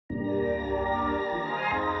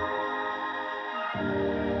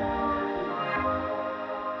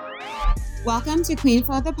Welcome to Queen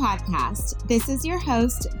Flow, the podcast. This is your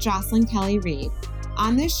host, Jocelyn Kelly Reed.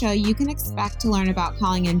 On this show, you can expect to learn about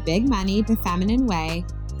calling in big money the feminine way,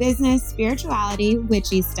 business, spirituality,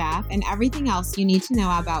 witchy stuff, and everything else you need to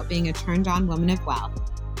know about being a turned-on woman of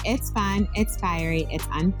wealth. It's fun, it's fiery, it's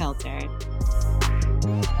unfiltered.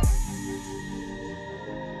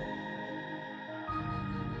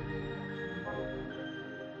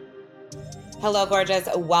 Hello, gorgeous.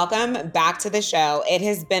 Welcome back to the show. It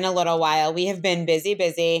has been a little while. We have been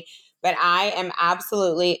busy, but I am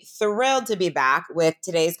absolutely thrilled to be back with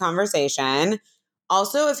today's conversation.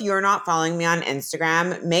 Also, if you're not following me on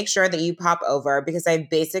Instagram, make sure that you pop over because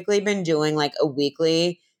I've basically been doing like a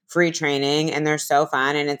weekly free training and they're so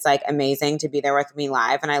fun and it's like amazing to be there with me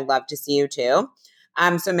live and I love to see you too.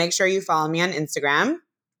 So make sure you follow me on Instagram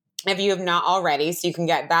if you have not already so you can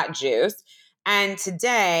get that juice. And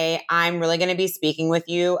today, I'm really going to be speaking with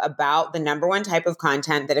you about the number one type of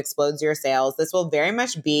content that explodes your sales. This will very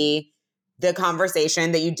much be the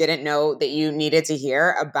conversation that you didn't know that you needed to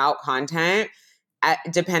hear about content.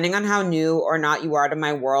 Depending on how new or not you are to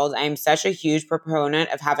my world, I am such a huge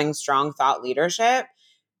proponent of having strong thought leadership.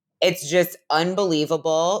 It's just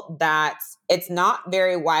unbelievable that it's not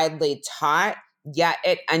very widely taught, yet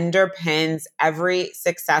it underpins every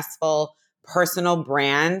successful personal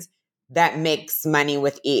brand that makes money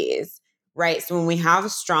with ease, right? So when we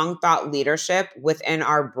have strong thought leadership within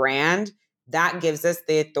our brand, that gives us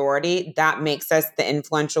the authority, that makes us the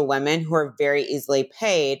influential women who are very easily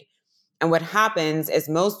paid. And what happens is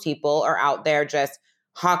most people are out there just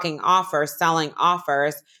hawking offers, selling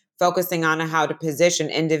offers, focusing on how to position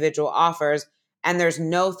individual offers, and there's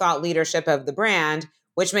no thought leadership of the brand,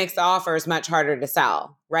 which makes the offers much harder to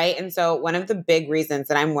sell, right? And so one of the big reasons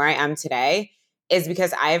that I'm where I am today is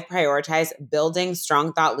because I have prioritized building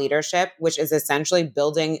strong thought leadership, which is essentially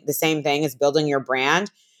building the same thing as building your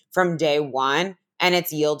brand from day one. And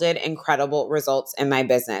it's yielded incredible results in my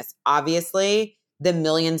business. Obviously, the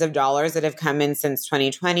millions of dollars that have come in since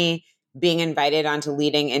 2020, being invited onto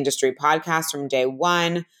leading industry podcasts from day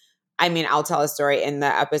one. I mean, I'll tell a story in the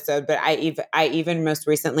episode, but I even most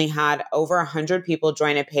recently had over 100 people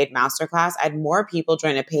join a paid masterclass. I had more people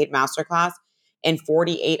join a paid masterclass in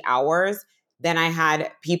 48 hours than I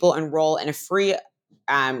had people enroll in a free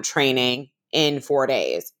training in 4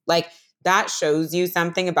 days. Like that shows you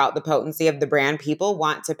something about the potency of the brand. People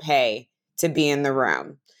want to pay to be in the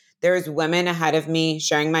room. There's women ahead of me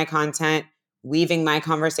sharing my content, weaving my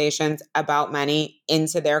conversations about money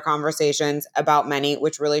into their conversations about money,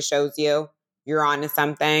 which really shows you're onto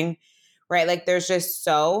something, right? Like there's just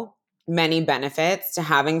so many benefits to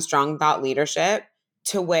having strong thought leadership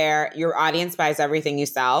to where your audience buys everything you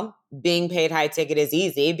sell. Being paid high ticket is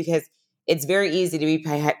easy because it's very easy to be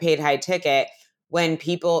paid high ticket when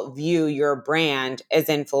people view your brand as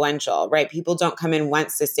influential, right? People don't come in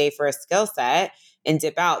once to stay for a skill set and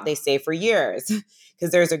dip out. They stay for years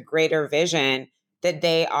because there's a greater vision that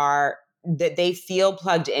they feel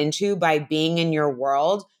plugged into by being in your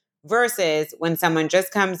world versus when someone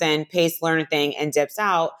just comes in, pays, learn a thing and dips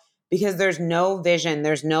out because there's no vision,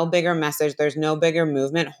 there's no bigger message, there's no bigger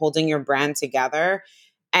movement holding your brand together.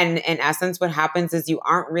 And in essence, what happens is you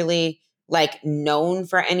aren't really like known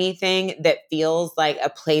for anything that feels like a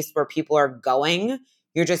place where people are going.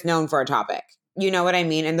 You're just known for a topic. You know what I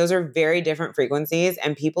mean? And those are very different frequencies.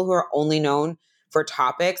 And people who are only known for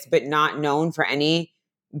topics, but not known for any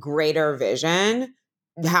greater vision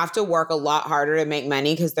have to work a lot harder to make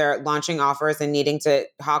money because they're launching offers and needing to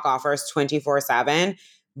hawk offers 24/7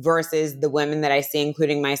 versus the women that I see,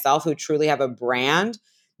 including myself, who truly have a brand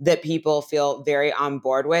that people feel very on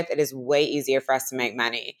board with. It is way easier for us to make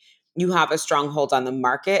money. You have a strong hold on the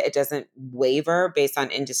market. It doesn't waver based on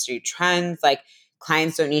industry trends. Like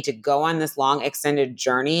clients don't need to go on this long extended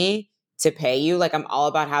journey to pay you. Like I'm all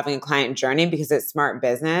about having a client journey because it's smart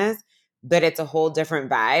business, but it's a whole different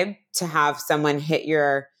vibe to have someone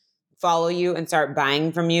follow you and start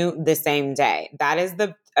buying from you the same day. That is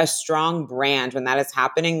a strong brand. When that is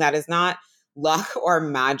happening, that is not luck or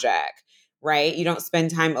magic, right? You don't spend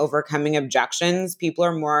time overcoming objections. People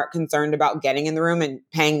are more concerned about getting in the room and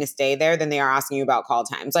paying to stay there than they are asking you about call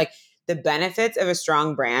times. Like the benefits of a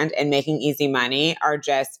strong brand and making easy money are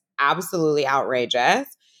just absolutely outrageous.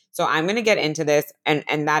 So I'm going to get into this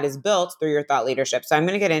and that is built through your thought leadership. So I'm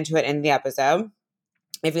going to get into it in the episode.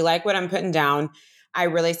 If you like what I'm putting down, I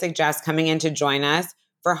really suggest coming in to join us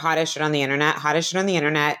for Hottest Shit on the Internet. Hottest Shit on the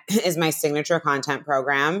Internet is my signature content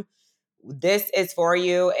program. This is for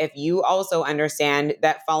you if you also understand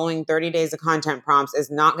that following 30 days of content prompts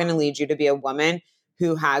is not going to lead you to be a woman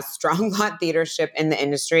who has strong thought leadership in the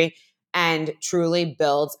industry and truly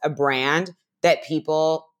builds a brand that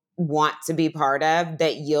people want to be part of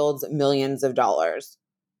that yields millions of dollars.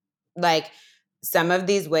 Like some of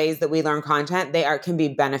these ways that we learn content, can be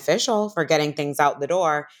beneficial for getting things out the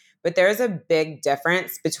door, but there's a big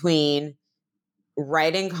difference between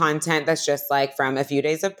writing content that's just like from a few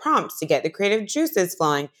days of prompts to get the creative juices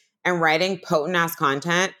flowing and writing potent ass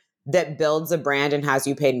content that builds a brand and has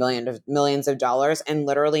you paid millions of dollars and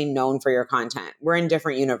literally known for your content. We're in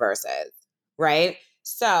different universes, right?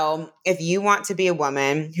 So if you want to be a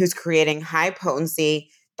woman who's creating high potency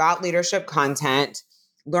thought leadership content,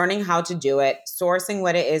 learning how to do it, sourcing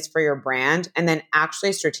what it is for your brand, and then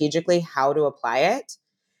actually strategically how to apply it,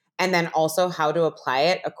 and then also how to apply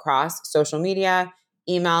it across social media,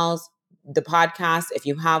 emails, the podcast, if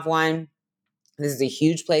you have one. This is a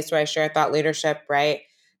huge place where I share thought leadership, right?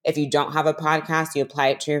 If you don't have a podcast, you apply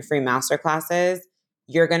it to your free masterclasses.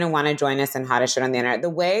 You're going to want to join us in How to Shit on the Internet. The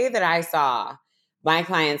way that I saw my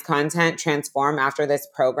clients' content transform after this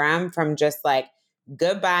program from just like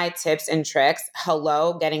goodbye tips and tricks,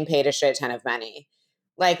 hello, getting paid a shit ton of money.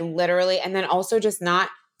 Like literally, and then also just not,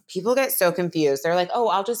 people get so confused. They're like, oh,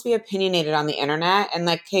 I'll just be opinionated on the internet. And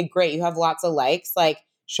like, okay, great, you have lots of likes. Like,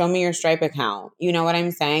 show me your Stripe account. You know what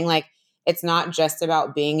I'm saying? Like, it's not just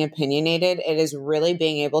about being opinionated. It is really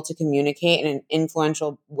being able to communicate in an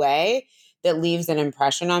influential way that leaves an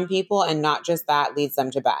impression on people, and not just that leads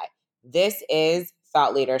them to buy. This is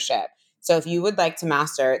thought leadership. So if you would like to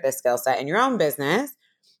master this skill set in your own business,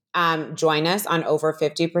 join us on over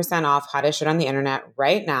 50% off How to Shit on the Internet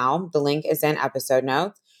right now. The link is in episode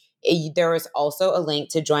notes. There is also a link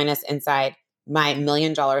to join us inside my $1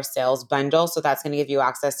 Million Sales Bundle. So that's going to give you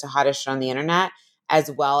access to How to Shit on the Internet, as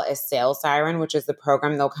well as Sales Siren, which is the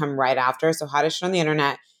program they'll come right after. So How to Shit on the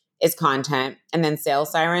Internet is content, and then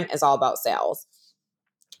Sales Siren is all about sales.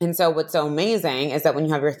 And so what's so amazing is that when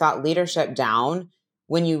you have your thought leadership down,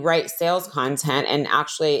 when you write sales content, and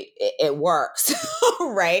actually it works,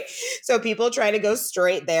 right? So people try to go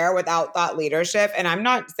straight there without thought leadership. And I'm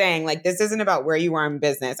not saying like, this isn't about where you are in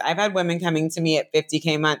business. I've had women coming to me at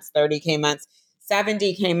 50K months, 30K months,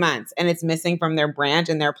 70K months, and it's missing from their brand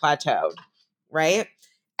and they're plateaued, right?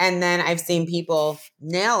 And then I've seen people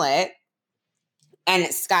nail it and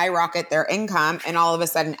skyrocket their income, and all of a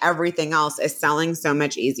sudden everything else is selling so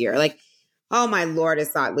much easier. Like, oh my Lord, is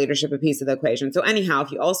thought leadership a piece of the equation? So anyhow,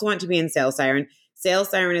 if you also want to be in Sales Siren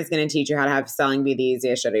is going to teach you how to have selling be the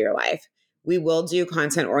easiest shit of your life. We will do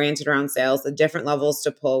content oriented around sales, the different levels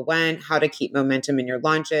to pull when, how to keep momentum in your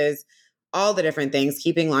launches, all the different things,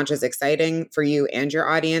 keeping launches exciting for you and your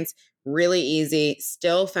audience. Really easy,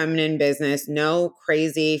 still feminine business, no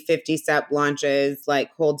crazy 50-step launches like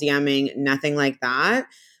cold DMing, nothing like that.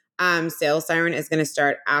 Sales Siren is going to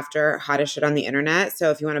start after How to Shit on the Internet. So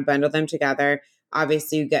if you want to bundle them together,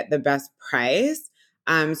 obviously you get the best price.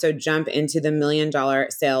 So jump into the $1 Million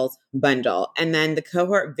Sales Bundle. And then the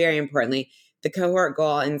cohort, very importantly, the cohort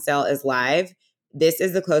goal and sale is live. This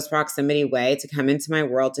is the close proximity way to come into my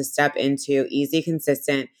world, to step into easy,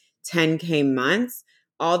 consistent 10K months.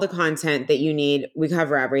 All the content that you need. We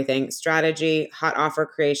cover everything: strategy, hot offer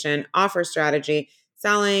creation, offer strategy,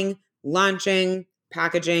 selling, launching,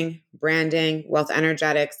 packaging, branding, wealth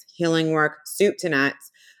energetics, healing work, soup to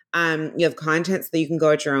nuts. You have content so that you can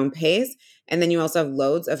go at your own pace. And then you also have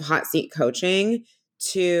loads of hot seat coaching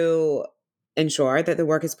to ensure that the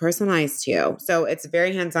work is personalized to you. So it's a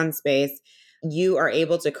very hands-on space. You are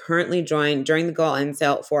able to currently join during the goal end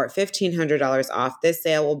sale for $1,500 off. This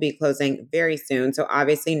sale will be closing very soon. So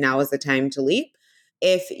obviously now is the time to leap.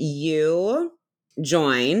 If you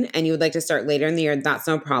join and you would like to start later in the year, that's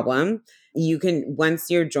no problem. You can,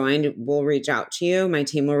 once you're joined, we'll reach out to you. My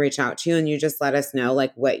team will reach out to you, and you just let us know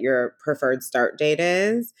like what your preferred start date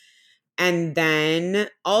is. And then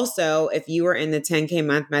also, if you are in the 10K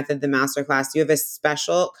month method, the masterclass, you have a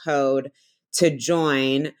special code to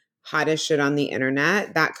join How to Shit on the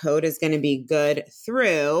Internet. That code is going to be good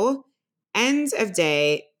through end of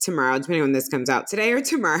day tomorrow, depending on when this comes out, today or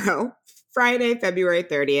tomorrow, Friday, February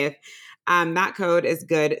 30th. That code is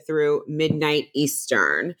good through midnight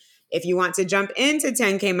Eastern. If you want to jump into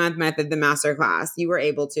 10K month method, the masterclass, you were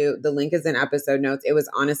able to. The link is in episode notes. It was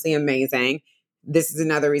honestly amazing. This is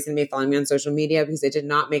another reason to be following me on social media, because it did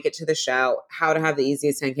not make it to the show. How to have the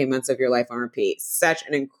easiest 10K months of your life on repeat. Such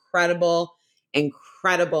an incredible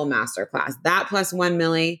masterclass. That plus 1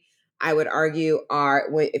 milli, I would argue, are,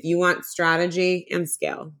 if you want strategy and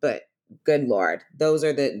scale, but good Lord, those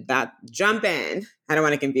are that jump in. I don't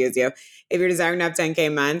want to confuse you. If you're desiring to have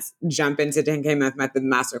 10K months, jump into 10K month method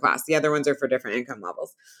masterclass. The other ones are for different income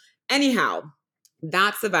levels. Anyhow,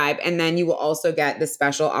 that's the vibe. And then you will also get the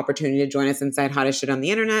special opportunity to join us inside How to Shit on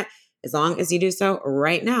the Internet. as long as you do so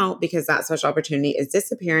right now, because that special opportunity is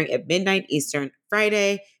disappearing at midnight Eastern,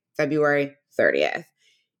 Friday, February 30th.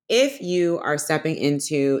 If you are stepping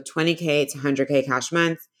into 20K to 100K cash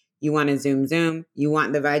months, you want to zoom, you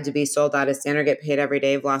want the vibe to be sold out of standard, get paid every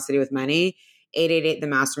day, velocity with money, 888 The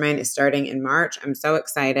Mastermind is starting in March. I'm so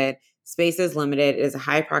excited. Space is limited. It is a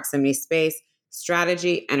high proximity space.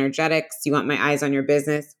 Strategy, energetics. You want my eyes on your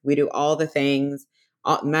business. We do all the things,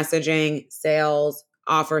 messaging, sales,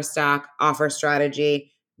 offer stack, offer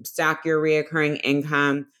strategy, stack your reoccurring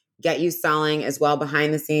income, get you selling as well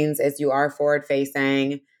behind the scenes as you are forward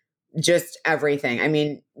facing, just everything. I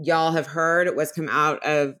mean, y'all have heard what's come out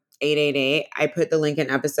of 888. I put the link in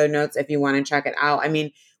episode notes if you want to check it out. I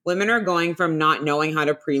mean, women are going from not knowing how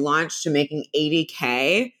to pre-launch to making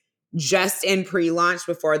 80K just in pre-launch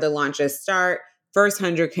before the launches start, first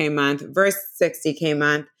 100K month, first 60K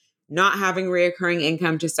month, not having reoccurring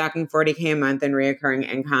income to stacking 40K a month in reoccurring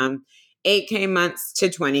income, 8K months to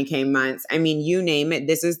 20K months. I mean, you name it.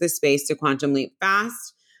 This is the space to quantum leap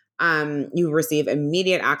fast. You receive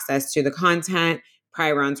immediate access to the content,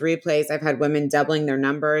 prior rounds replays. I've had women doubling their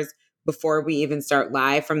numbers before we even start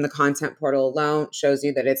live from the content portal alone. Shows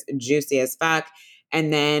you that it's juicy as fuck.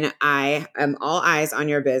 And then I am all eyes on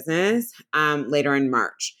your business later in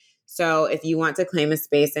March. So if you want to claim a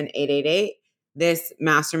space in 888, this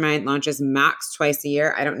mastermind launches max twice a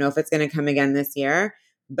year. I don't know if it's going to come again this year,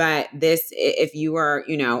 but this, if you are,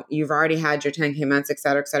 you've already had your 10K months, et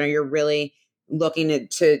cetera, you're really looking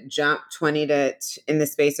to jump 20 to in the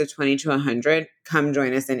space of 20 to 100, come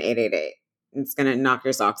join us in 888. It's going to knock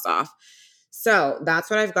your socks off. So that's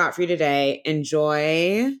what I've got for you today.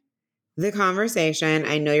 Enjoy the conversation.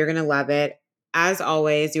 I know you're going to love it. As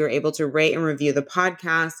always, you are able to rate and review the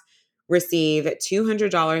podcast, receive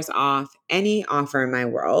 $200 off any offer in my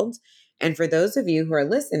world. And for those of you who are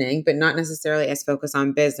listening, but not necessarily as focused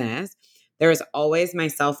on business, there is always my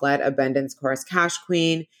self-led abundance course, Cash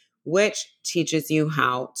Queen, which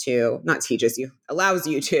allows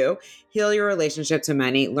you to heal your relationship to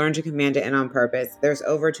money, learn to command it in on purpose. There's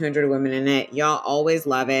over 200 women in it. Y'all always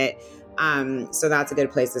love it. So that's a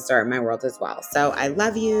good place to start in my world as well. So I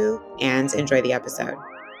love you and enjoy the episode.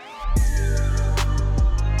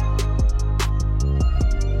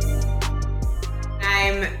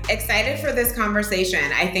 I'm excited for this conversation.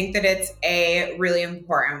 I think that it's a really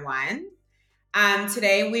important one.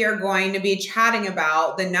 Today, we are going to be chatting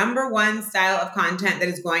about the number one style of content that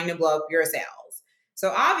is going to blow up your sales.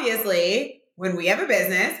 So obviously, when we have a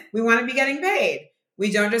business, we want to be getting paid.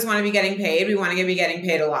 We don't just want to be getting paid. We want to be getting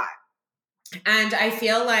paid a lot. And I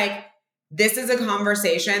feel like this is a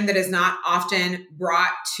conversation that is not often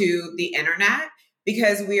brought to the internet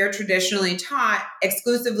because we are traditionally taught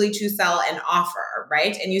exclusively to sell an offer,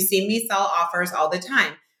 right? And you see me sell offers all the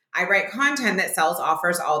time. I write content that sells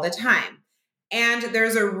offers all the time. And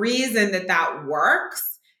there's a reason that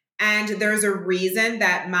works. And there's a reason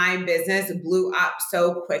that my business blew up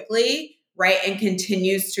so quickly, right? And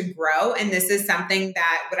continues to grow. And this is something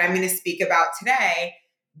that what I'm going to speak about today,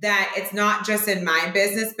 that it's not just in my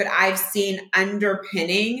business, but I've seen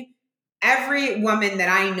underpinning every woman that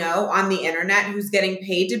I know on the internet who's getting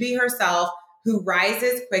paid to be herself, who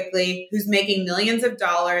rises quickly, who's making millions of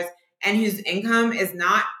dollars, and whose income is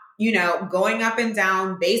not going up and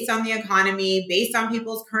down based on the economy, based on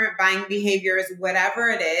people's current buying behaviors, whatever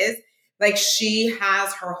it is, like she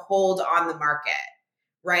has her hold on the market,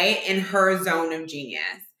 right? In her zone of genius.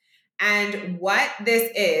 And what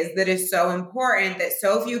this is that is so important that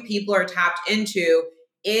so few people are tapped into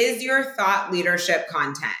is your thought leadership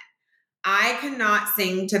content. I cannot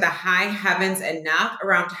sing to the high heavens enough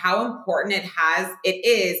around how important it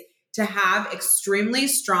is to have extremely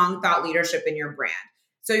strong thought leadership in your brand.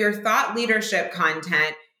 So your thought leadership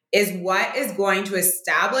content is what is going to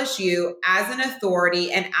establish you as an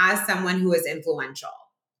authority and as someone who is influential,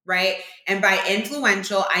 right? And by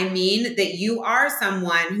influential, I mean that you are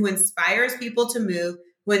someone who inspires people to move,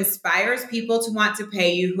 who inspires people to want to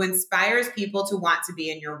pay you, who inspires people to want to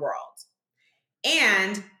be in your world.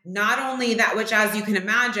 And not only that, which as you can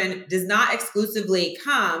imagine, does not exclusively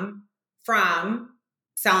come from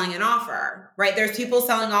selling an offer, right? There's people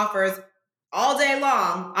selling offers all day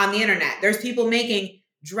long on the internet. There's people making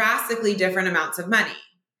drastically different amounts of money.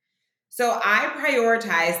 So I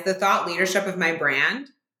prioritize the thought leadership of my brand,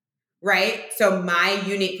 right? So my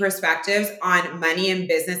unique perspectives on money and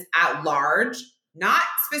business at large, not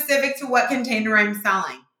specific to what container I'm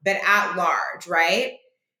selling, but at large, right?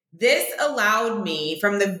 This allowed me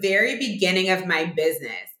from the very beginning of my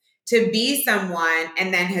business to be someone,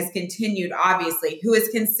 and then has continued, obviously, who is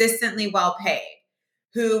consistently well paid.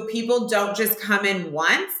 who people don't just come in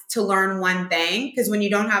once to learn one thing. Because when you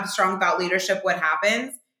don't have strong thought leadership, what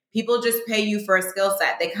happens? People just pay you for a skill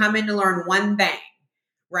set. They come in to learn one thing,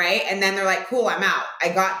 right? And then they're like, cool, I'm out. I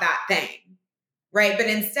got that thing, right? But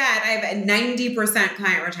instead, I have a 90%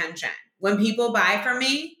 client retention. When people buy from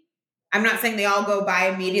me, I'm not saying they all go buy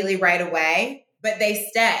immediately right away, but they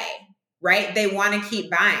stay, right? They want to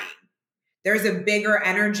keep buying. There's a bigger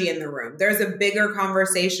energy in the room. There's a bigger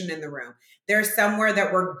conversation in the room. There's somewhere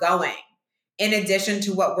that we're going. In addition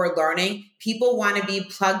to what we're learning, people want to be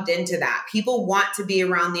plugged into that. People want to be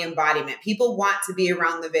around the embodiment. People want to be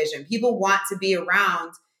around the vision. People want to be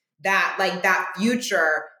around that, like that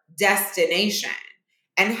future destination,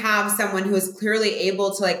 and have someone who is clearly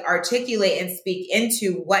able to like articulate and speak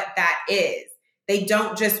into what that is. They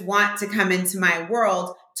don't just want to come into my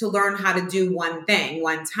world to learn how to do one thing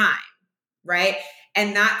one time, right?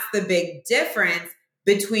 And that's the big difference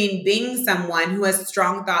between being someone who has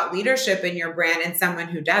strong thought leadership in your brand and someone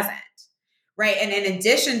who doesn't, right? And in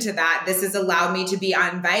addition to that, this has allowed me to be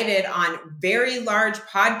invited on very large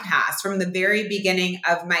podcasts from the very beginning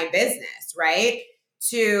of my business, right?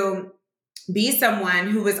 To be someone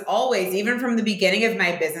who was always, even from the beginning of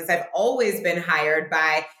my business, I've always been hired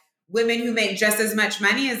by women who make just as much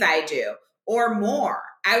money as I do or more.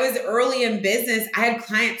 I was early in business. I had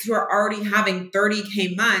clients who are already having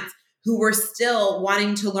 30K months who were still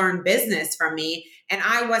wanting to learn business from me. And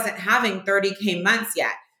I wasn't having 30K months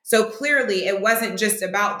yet. So clearly it wasn't just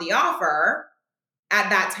about the offer at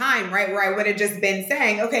that time, right? Where I would have just been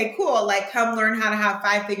saying, okay, cool. Like come learn how to have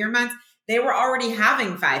 5-figure months. They were already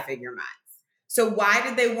having 5-figure months. So why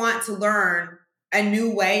did they want to learn a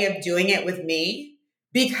new way of doing it with me?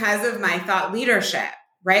 Because of my thought leadership,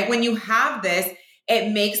 right? When you have this,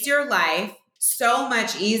 it makes your life so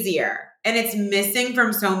much easier. And it's missing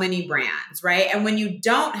from so many brands, right? And when you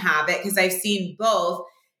don't have it, because I've seen both,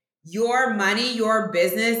 your money, your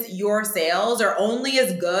business, your sales are only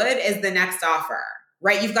as good as the next offer,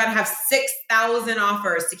 right? You've got to have 6,000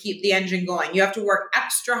 offers to keep the engine going. You have to work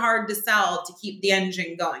extra hard to sell to keep the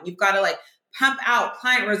engine going. You've got to like pump out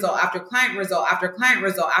client result after client result after client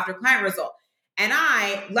result after client result. And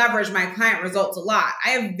I leverage my client results a lot. I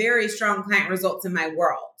have very strong client results in my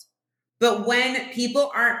world. But when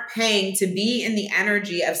people aren't paying to be in the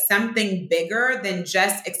energy of something bigger than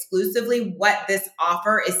just exclusively what this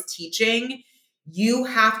offer is teaching, you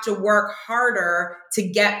have to work harder to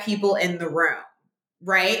get people in the room,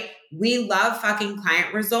 right? We love fucking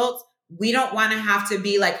client results. We don't want to have to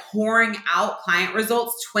be like whoring out client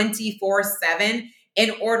results 24/7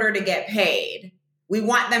 in order to get paid. We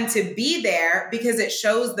want them to be there because it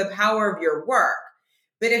shows the power of your work.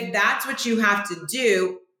 But if that's what you have to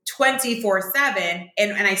do 24/7,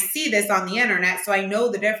 and I see this on the internet, so I know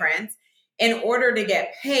the difference, in order to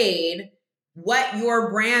get paid, what your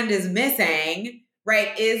brand is missing,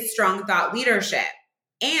 right, is strong thought leadership.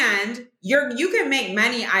 And you can make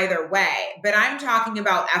money either way, but I'm talking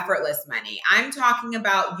about effortless money. I'm talking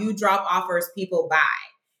about you drop offers, people buy.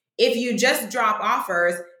 If you just drop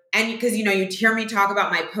offers, and because you hear me talk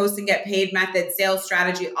about my post and get paid method, sales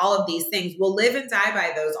strategy, all of these things, we'll live and die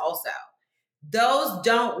by those also. Those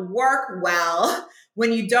don't work well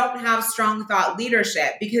when you don't have strong thought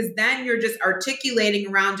leadership, because then you're just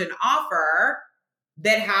articulating around an offer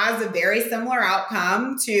that has a very similar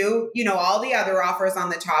outcome to, all the other offers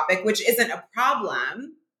on the topic, which isn't a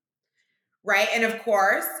problem, right? And of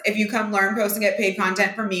course, if you come learn, post, and get paid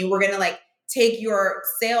content from me, we're going to like take your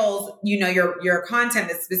sales, your content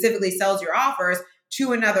that specifically sells your offers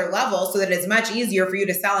to another level so that it's much easier for you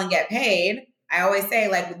to sell and get paid. I always say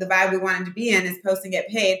like the vibe we wanted to be in is post and get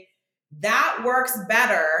paid. That works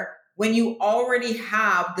better when you already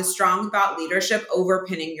have the strong thought leadership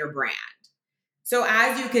overpinning your brand. So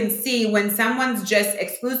as you can see, when someone's just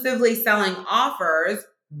exclusively selling offers,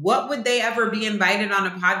 what would they ever be invited on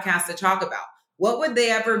a podcast to talk about? What would they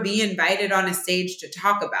ever be invited on a stage to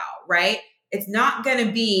talk about, right? It's not going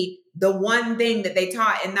to be the one thing that they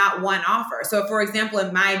taught in that one offer. So for example,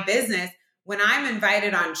 in my business, when I'm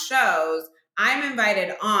invited on shows, I'm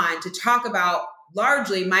invited on to talk about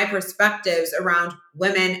largely my perspectives around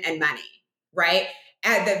women and money, right?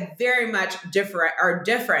 And that very much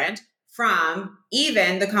different from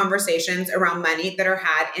even the conversations around money that are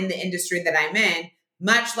had in the industry that I'm in,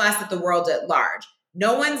 much less at the world at large.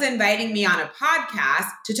 No one's inviting me on a podcast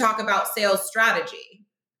to talk about sales strategy,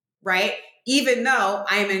 right? Even though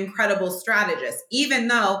I'm an incredible strategist, even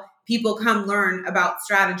though people come learn about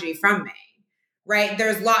strategy from me, right?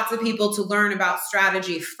 There's lots of people to learn about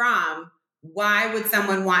strategy from. Why would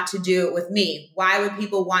someone want to do it with me? Why would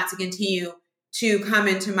people want to continue to come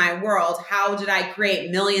into my world? How did I create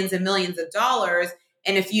millions and millions of dollars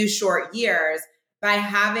in a few short years by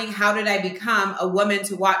how did I become a woman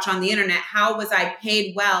to watch on the internet? How was I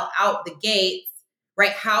paid well out the gates,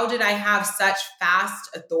 right? How did I have such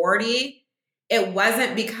fast authority? It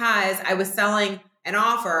wasn't because I was selling an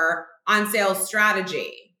offer on sales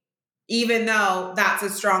strategy, even though that's a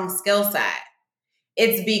strong skill set.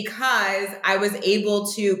 It's because I was able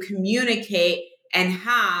to communicate and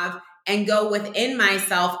go within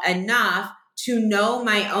myself enough to know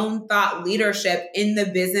my own thought leadership in the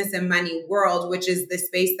business and money world, which is the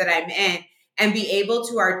space that I'm in, and be able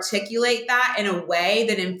to articulate that in a way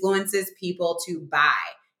that influences people to buy,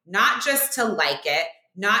 not just to like it,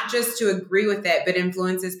 not just to agree with it, but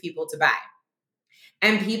influences people to buy.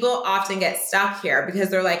 And people often get stuck here because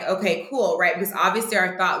they're like, okay, cool, right? Because obviously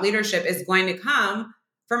our thought leadership is going to come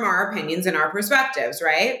from our opinions and our perspectives,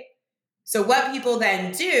 right? So what people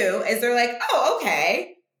then do is they're like, oh,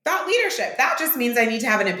 okay, thought leadership. That just means I need to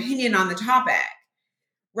have an opinion on the topic,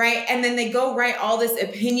 right? And then they go write all this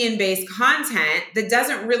opinion-based content that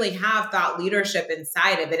doesn't really have thought leadership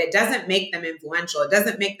inside of it. It doesn't make them influential. It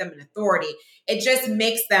doesn't make them an authority. It just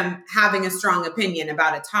makes them having a strong opinion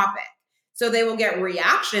about a topic. So they will get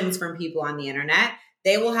reactions from people on the internet.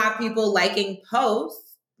 They will have people liking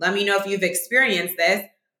posts. Let me know if you've experienced this,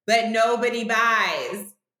 but nobody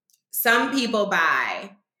buys. Some people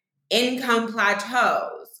buy. Income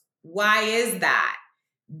plateaus. Why is that?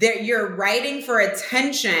 That you're writing for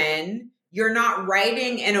attention. You're not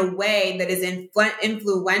writing in a way that is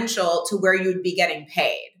influential to where you would be getting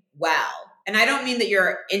paid well. And I don't mean that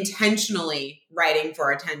you're intentionally writing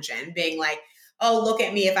for attention, being like, oh, look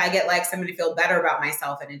at me if I get likes, I'm going to feel better about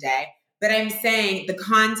myself in a day. But I'm saying the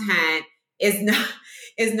content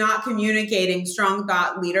is not communicating strong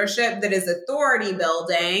thought leadership that is authority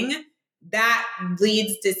building that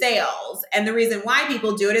leads to sales. And the reason why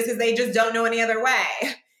people do it is because they just don't know any other way.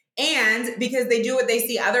 And because they do what they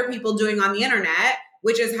see other people doing on the internet,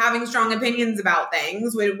 which is having strong opinions about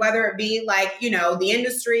things, whether it be like, the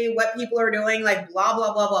industry, what people are doing, like blah,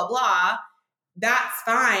 blah, blah, blah, blah. That's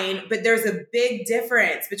fine. But there's a big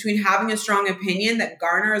difference between having a strong opinion that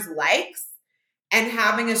garners likes and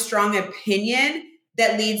having a strong opinion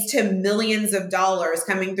that leads to millions of dollars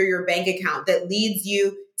coming through your bank account, that leads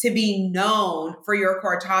you to be known for your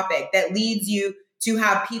core topic, that leads you to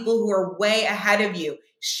have people who are way ahead of you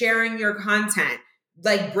sharing your content,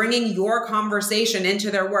 like bringing your conversation into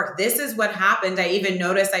their work. This is what happened. I even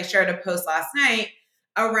noticed I shared a post last night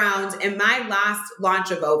around in my last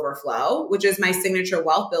launch of Overflow, which is my signature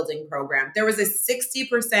wealth building program, there was a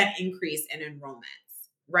 60% increase in enrollments,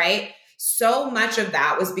 right? So much of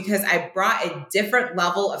that was because I brought a different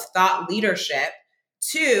level of thought leadership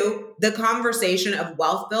to the conversation of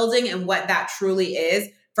wealth building and what that truly is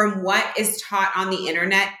from what is taught on the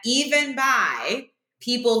internet, even by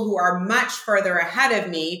people who are much further ahead of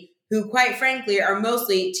me, who quite frankly are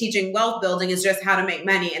mostly teaching wealth building is just how to make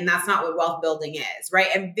money. And that's not what wealth building is, right?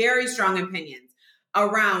 And very strong opinions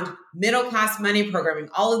around middle-class money programming,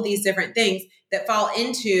 all of these different things that fall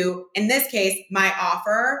into, in this case, my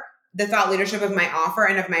offer, the thought leadership of my offer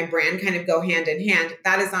and of my brand kind of go hand in hand.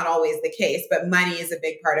 That is not always the case, but money is a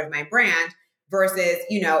big part of my brand versus,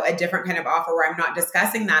 a different kind of offer where I'm not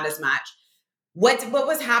discussing that as much. What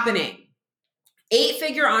was happening?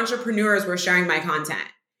 8-figure entrepreneurs were sharing my content.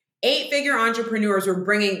 8-figure entrepreneurs were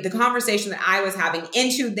bringing the conversation that I was having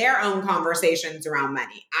into their own conversations around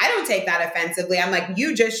money. I don't take that offensively. I'm like,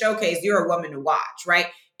 you just showcased you're a woman to watch, right?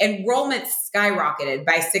 Enrollment skyrocketed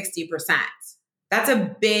by 60%. That's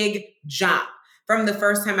a big jump from the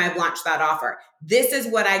first time I've launched that offer. This is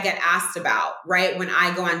what I get asked about, right? When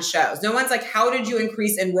I go on shows. No one's like, how did you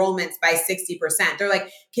increase enrollments by 60%? They're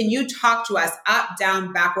like, can you talk to us up,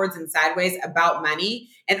 down, backwards, and sideways about money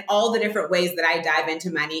and all the different ways that I dive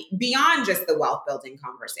into money beyond just the wealth building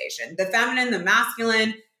conversation, the feminine, the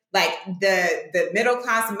masculine, like the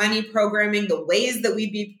middle-class money programming, the ways that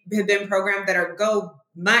have been programmed that go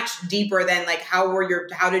much deeper than like how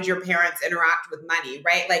did your parents interact with money,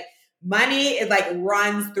 right? Like money, it like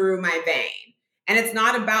runs through my vein. And it's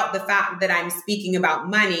not about the fact that I'm speaking about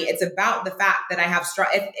money. It's about the fact that I have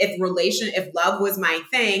if love was my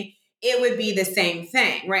thing, it would be the same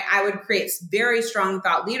thing, right? I would create very strong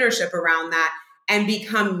thought leadership around that and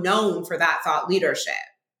become known for that thought leadership.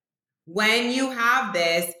 When you have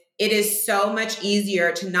this, it is so much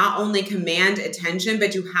easier to not only command attention,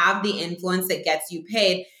 but to have the influence that gets you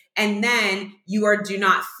paid. And then do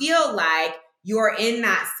not feel like you're in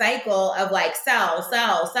that cycle of like sell,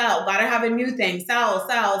 gotta have a new thing, sell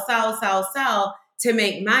to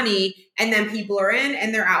make money. And then people are in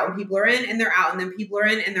and they're out, and people are in and they're out, and then people are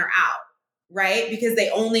in and they're out, right? Because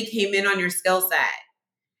they only came in on your skill set.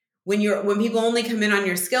 When people only come in on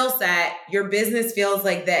your skill set, your business feels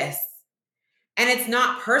like this. And it's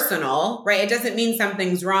not personal, right? It doesn't mean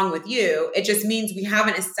something's wrong with you. It just means we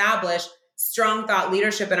haven't established strong thought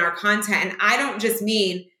leadership in our content. And I don't just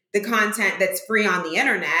mean the content that's free on the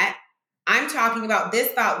internet. I'm talking about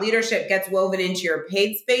this thought leadership gets woven into your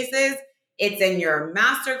paid spaces. It's in your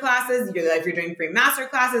master classes. If you're doing free master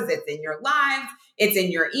classes, it's in your lives. It's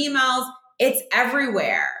in your emails. It's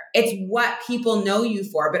everywhere. It's what people know you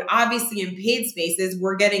for. But obviously in paid spaces,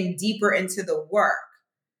 we're getting deeper into the work,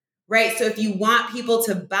 right? So if you want people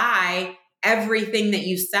to buy everything that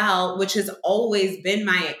you sell, which has always been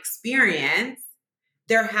my experience,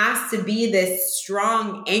 there has to be this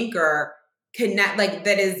strong anchor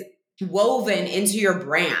that is woven into your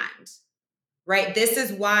brand, right? This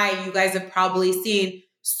is why you guys have probably seen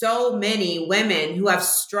so many women who have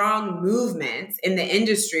strong movements in the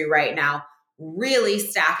industry right now, really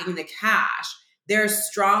stacking the cash. There's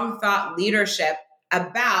strong thought leadership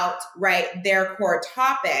about, right, their core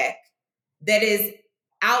topic that is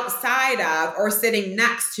outside of or sitting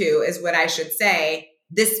next to, is what I should say,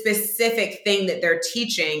 this specific thing that they're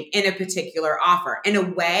teaching in a particular offer. In a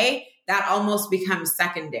way, that almost becomes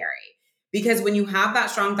secondary. Because when you have that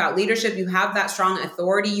strong thought leadership, you have that strong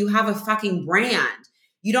authority, you have a fucking brand.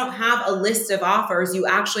 You don't have a list of offers, you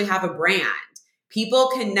actually have a brand. People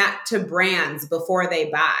connect to brands before they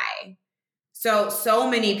buy. So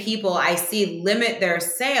many people I see limit their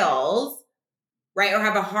sales, right? Or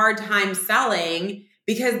have a hard time selling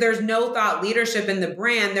because there's no thought leadership in the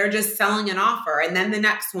brand. They're just selling an offer and then the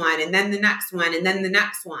next one and then the next one and then the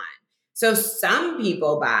next one. So some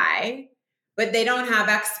people buy, but they don't have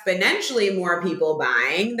exponentially more people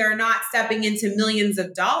buying. They're not stepping into millions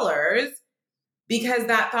of dollars because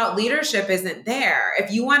that thought leadership isn't there.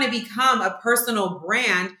 If you want to become a personal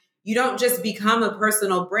brand, you don't just become a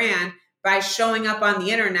personal brand by showing up on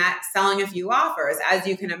the internet, selling a few offers, as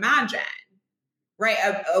you can imagine, right?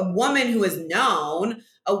 A woman who is known,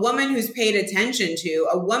 a woman who's paid attention to,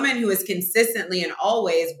 a woman who is consistently and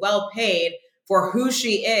always well paid for who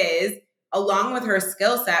she is, along with her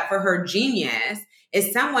skill set, for her genius,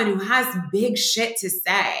 is someone who has big shit to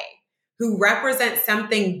say, who represents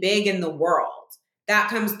something big in the world. That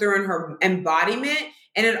comes through in her embodiment,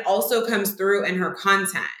 and it also comes through in her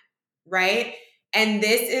content, right? And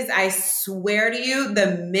this is, I swear to you,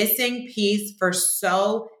 the missing piece for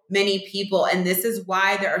so many people. And this is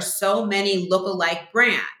why there are so many lookalike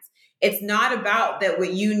brands. It's not about that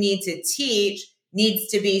what you need to teach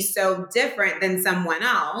needs to be so different than someone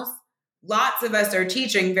else. Lots of us are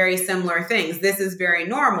teaching very similar things. This is very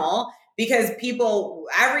normal because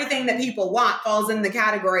everything that people want falls in the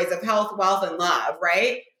categories of health, wealth, and love,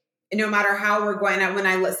 right? And no matter how we're going, when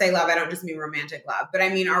I say love, I don't just mean romantic love, but I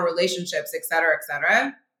mean our relationships, et cetera, et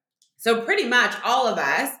cetera. So pretty much all of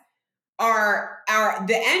us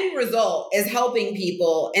the end result is helping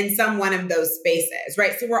people in some one of those spaces,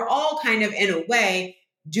 right? So we're all kind of in a way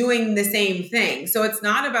doing the same thing. So it's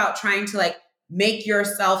not about trying to make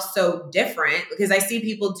yourself so different, because I see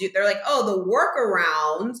people they're like, oh, the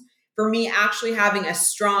workaround for me actually having a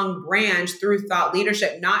strong brand through thought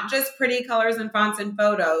leadership, not just pretty colors and fonts and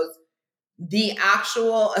photos, the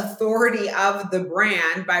actual authority of the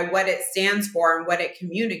brand by what it stands for and what it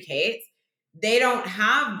communicates. They don't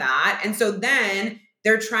have that. And so then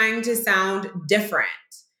they're trying to sound different.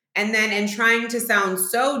 And then in trying to sound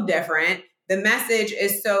so different, the message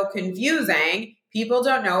is so confusing. People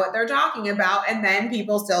don't know what they're talking about. And then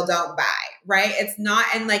people still don't buy, right? It's not,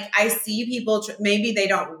 and I see people, maybe they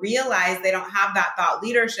don't realize they don't have that thought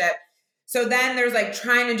leadership. So then there's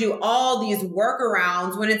trying to do all these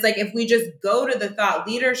workarounds when it's if we just go to the thought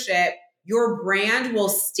leadership, your brand will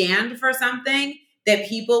stand for something that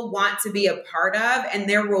people want to be a part of. And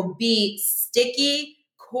there will be sticky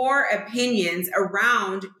core opinions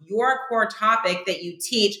around your core topic that you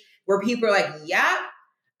teach where people are like, yep,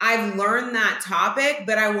 I've learned that topic,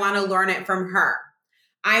 but I want to learn it from her.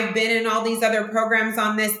 I've been in all these other programs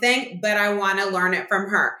on this thing, but I want to learn it from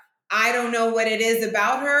her. I don't know what it is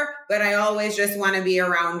about her, but I always just want to be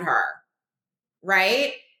around her,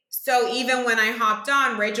 right? So even when I hopped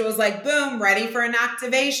on, Rachel was like, boom, ready for an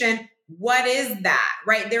activation. What is that,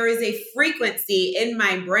 right? There is a frequency in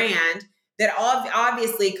my brand that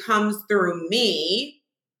obviously comes through me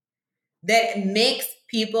that makes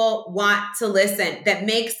people want to listen, that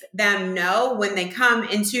makes them know when they come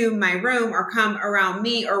into my room or come around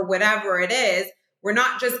me or whatever it is, we're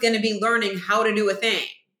not just going to be learning how to do a thing,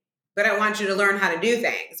 but I want you to learn how to do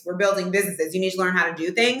things. We're building businesses. You need to learn how to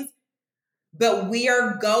do things, but we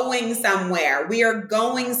are going somewhere. We are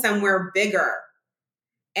going somewhere bigger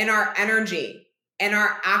in our energy and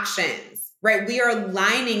our actions. right? We are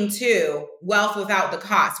aligning to wealth without the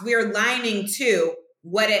cost. We are aligning to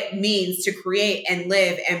what it means to create and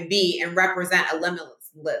live and be and represent a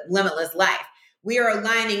limitless life. We are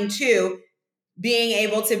aligning to being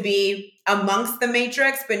able to be amongst the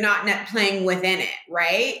matrix, but not net playing within it,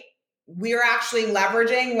 right? We're actually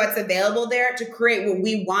leveraging what's available there to create what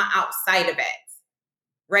we want outside of it,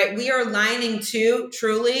 right? We are aligning to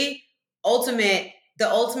truly the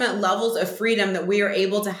ultimate levels of freedom that we are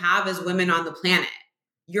able to have as women on the planet.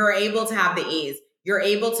 You're able to have the ease. You're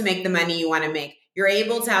able to make the money you want to make. You're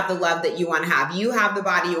able to have the love that you want to have. You have the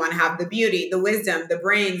body you want to have, the beauty, the wisdom, the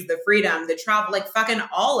brains, the freedom, the travel, like fucking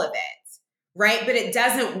all of it, right? But it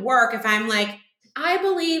doesn't work if I'm like, I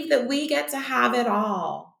believe that we get to have it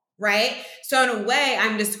all, right? So in a way,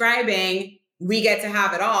 I'm describing we get to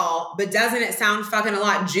have it all, but doesn't it sound fucking a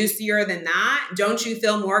lot juicier than that? Don't you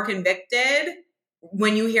feel more convicted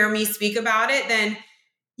when you hear me speak about it? Then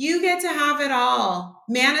you get to have it all.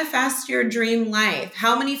 Manifest your dream life.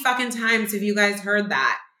 How many fucking times have you guys heard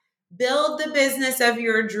that? Build the business of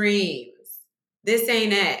your dreams. This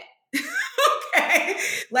ain't it. Okay?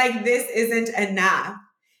 Like, this isn't enough.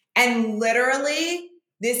 And literally,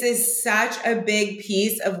 this is such a big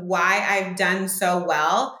piece of why I've done so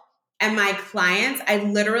well. And my clients,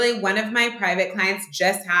 one of my private clients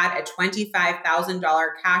just had a $25,000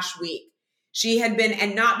 cash week. She had been,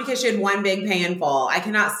 and not because she had one big pay in full. I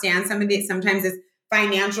cannot stand sometimes it's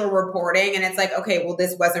financial reporting and it's like, okay, well,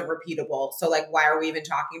 this wasn't repeatable. So like, why are we even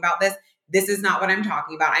talking about this? This is not what I'm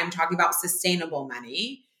talking about. I'm talking about sustainable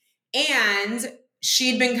money. And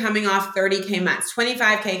she'd been coming off 30K months,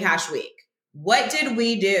 25K cash week. What did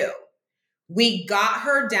we do? We got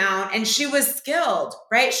her down and she was skilled,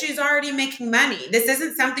 right? She's already making money. This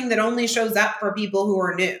isn't something that only shows up for people who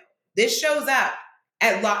are new. This shows up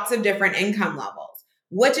at lots of different income levels.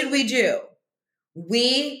 What did we do?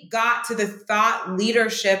 We got to the thought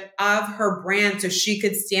leadership of her brand so she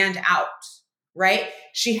could stand out, right?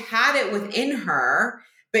 She had it within her,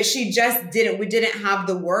 but she just didn't. We didn't have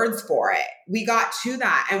the words for it. We got to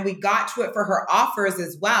that, and we got to it for her offers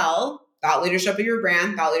as well. Thought leadership of your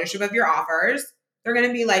brand, thought leadership of your offers. They're going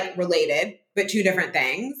to be like related, but two different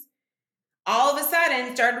things. All of a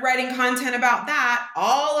sudden, started writing content about that.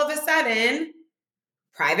 All of a sudden,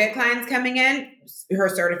 private clients coming in, her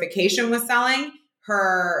certification was selling,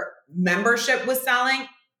 her membership was selling,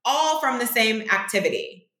 all from the same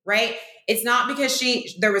activity, right? It's not because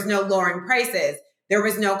there was no lowering prices. There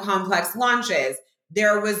was no complex launches.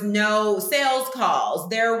 There was no sales calls.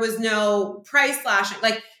 There was no price slashing.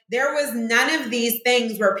 Like, there was none of these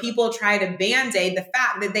things where people try to band-aid the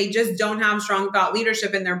fact that they just don't have strong thought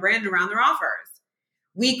leadership in their brand around their offers.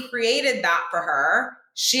 We created that for her.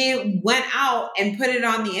 She went out and put it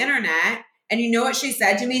on the internet. And you know what she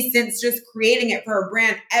said to me? Since just creating it for her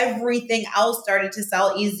brand, everything else started to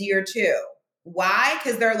sell easier too. Why?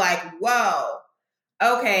 Because they're like, whoa,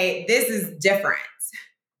 okay, this is different.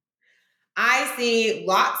 I see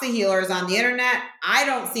lots of healers on the internet. I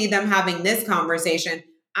don't see them having this conversation.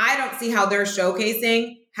 I don't see how they're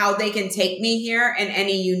showcasing how they can take me here in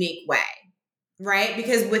any unique way, right?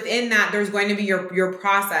 Because within that, there's going to be your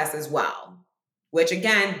process as well, which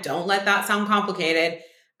again, don't let that sound complicated.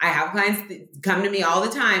 I have clients that come to me all the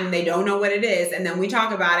time. They don't know what it is. And then we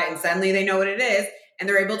talk about it and suddenly they know what it is and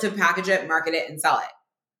they're able to package it, market it, and sell it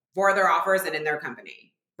for their offers and in their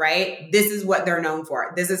company, right? This is what they're known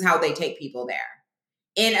for. This is how they take people there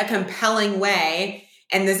in a compelling way.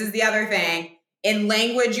 And this is the other thing, in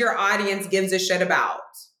language your audience gives a shit about.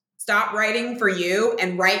 Stop writing for you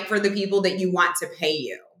and write for the people that you want to pay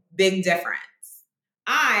you. Big difference.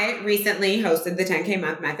 I recently hosted the 10K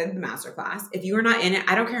month method, the masterclass. If you are not in it,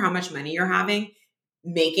 I don't care how much money you're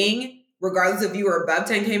making, regardless if you are above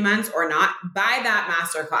 10K months or not, buy that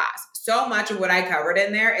masterclass. So much of what I covered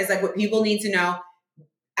in there is like what people need to know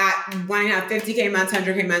at when I have 50K months,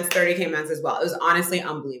 100K months, 30K months as well. It was honestly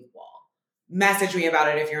unbelievable. Message me about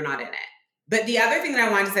it if you're not in it. But the other thing that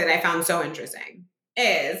I wanted to say that I found so interesting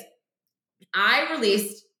is I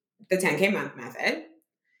released the 10K month method.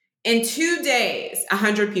 In 2 days,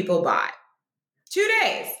 100 people bought. 2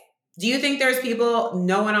 days. Do you think there's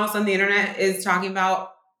no one else on the internet is talking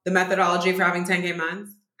about the methodology for having 10K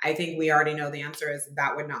months? I think we already know the answer is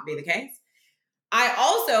that would not be the case. I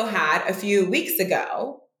also had a few weeks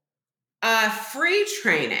ago a free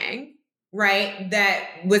training, right, that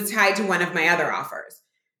was tied to one of my other offers.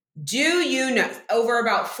 Do you know, over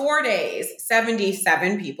about 4 days,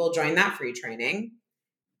 77 people joined that free training.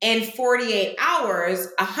 In 48 hours,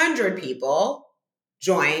 100 people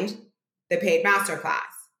joined the paid masterclass.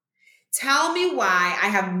 Tell me why I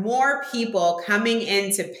have more people coming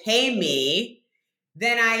in to pay me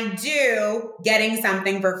than I do getting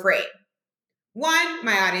something for free. One,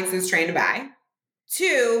 my audience is trained to buy.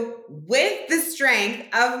 Two, with the strength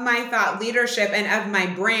of my thought leadership and of my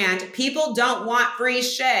brand, people don't want free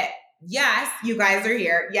shit. Yes, you guys are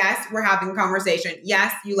here. Yes, we're having a conversation.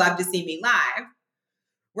 Yes, you love to see me live,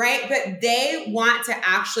 right? But they want to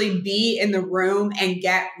actually be in the room and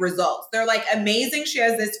get results. They're like, amazing. She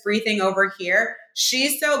has this free thing over here.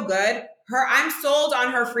 She's so good. I'm sold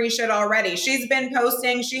on her free shit already. She's been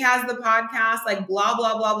posting. She has the podcast, like blah,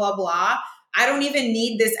 blah, blah, blah, blah. I don't even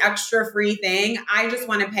need this extra free thing. I just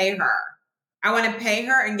want to pay her. I want to pay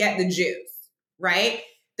her and get the juice, right?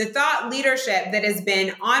 The thought leadership that has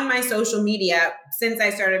been on my social media since I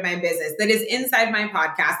started my business, that is inside my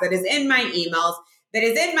podcast, that is in my emails, that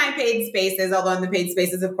is in my paid spaces, although in the paid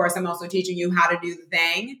spaces, of course, I'm also teaching you how to do the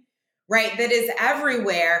thing, right? That is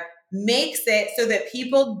everywhere, makes it so that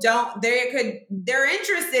people they're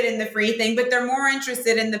interested in the free thing, but they're more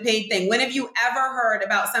interested in the paid thing. When have you ever heard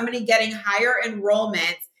about somebody getting higher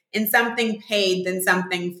enrollments in something paid than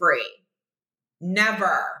something free?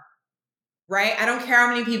 Never, right? I don't care how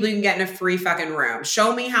many people you can get in a free fucking room.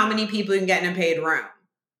 Show me how many people you can get in a paid room.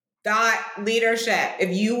 Thought leadership.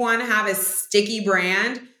 If you want to have a sticky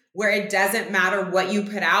brand where it doesn't matter what you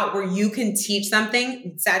put out, where you can teach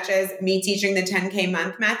something, such as me teaching the 10K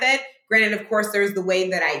month method. Granted, of course, there's the way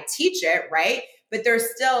that I teach it, right? But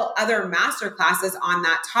there's still other master classes on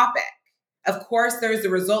that topic. Of course, there's the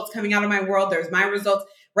results coming out of my world. There's my results,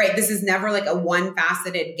 right? This is never like a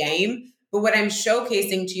one-faceted game. But what I'm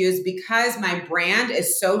showcasing to you is because my brand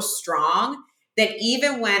is so strong that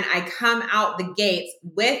even when I come out the gates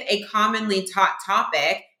with a commonly taught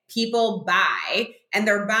topic, people buy, and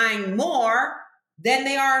they're buying more than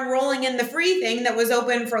they are enrolling in the free thing that was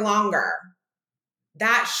open for longer.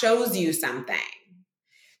 That shows you something.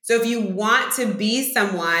 So if you want to be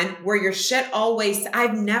someone where your shit always,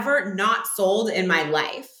 I've never not sold in my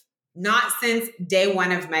life, not since day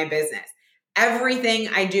one of my business. Everything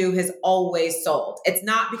I do has always sold. It's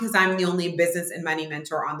not because I'm the only business and money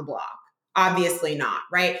mentor on the block. Obviously not,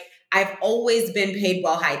 right? I've always been paid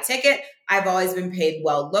well high ticket. I've always been paid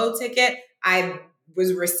well low ticket. I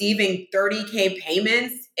was receiving 30K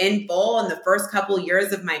payments in full in the first couple of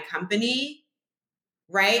years of my company,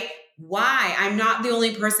 right? Why? I'm not the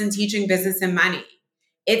only person teaching business and money.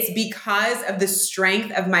 It's because of the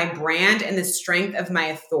strength of my brand and the strength of my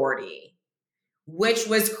authority, which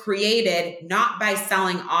was created not by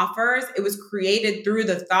selling offers. It was created through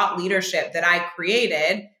the thought leadership that I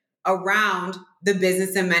created around the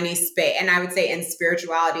business and money space. And I would say in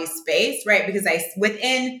spirituality space, right? Because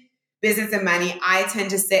within business and money, I tend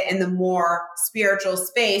to sit in the more spiritual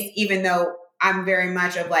space, even though I'm very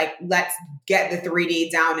much of like, let's get the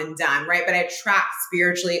 3D down and done, right? But I attract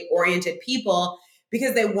spiritually oriented people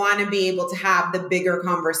because they want to be able to have the bigger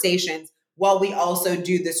conversations while we also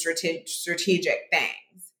do the strategic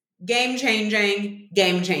things. Game changing.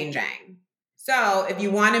 So if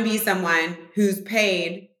you want to be someone who's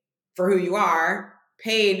paid for who you are,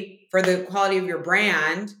 paid for the quality of your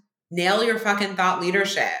brand, nail your fucking thought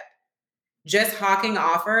leadership. Just hawking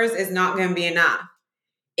offers is not going to be enough.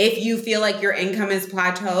 If you feel like your income is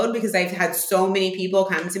plateaued, because I've had so many people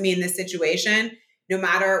come to me in this situation, no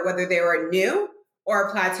matter whether they were new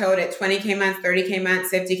or plateaued at 20K months, 30K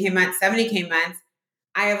months, 50K months, 70K months,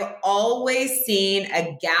 I have always seen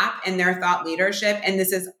a gap in their thought leadership. And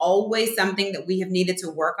this is always something that we have needed to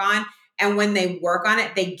work on. And when they work on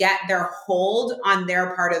it, they get their hold on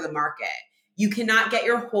their part of the market. You cannot get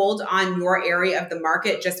your hold on your area of the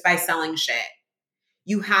market just by selling shit.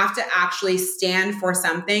 You have to actually stand for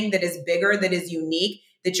something that is bigger, that is unique,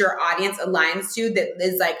 that your audience aligns to, that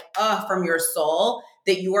is like, from your soul,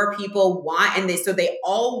 that your people want. And so they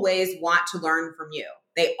always want to learn from you.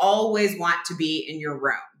 They always want to be in your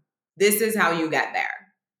room. This is how you get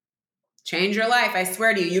there. Change your life. I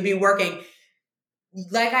swear to you, you'll be working.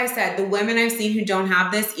 Like I said, the women I've seen who don't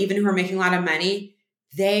have this, even who are making a lot of money,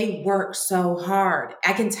 they work so hard.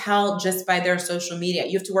 I can tell just by their social media.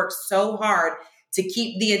 You have to work so hard to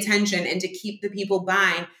keep the attention and to keep the people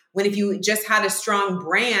buying. When if you just had a strong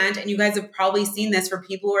brand, and you guys have probably seen this for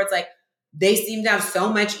people where it's like, they seem to have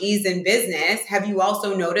so much ease in business. Have you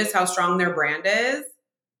also noticed how strong their brand is?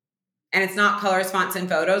 And it's not colors, fonts, and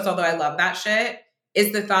photos, although I love that shit.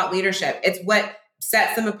 It's the thought leadership. It's what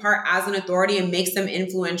sets them apart as an authority and makes them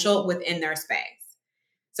influential within their space.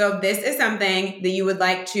 So if this is something that you would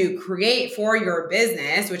like to create for your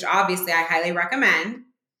business, which obviously I highly recommend,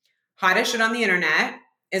 Hottest Shit on the Internet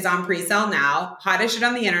is on pre-sale now. Hottest Shit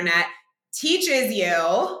on the Internet teaches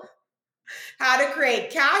you how to create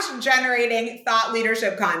cash-generating thought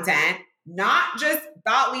leadership content, not just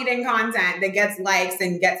thought leading content that gets likes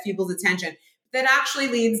and gets people's attention, that actually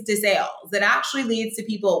leads to sales, that actually leads to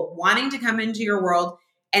people wanting to come into your world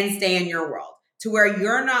and stay in your world, to where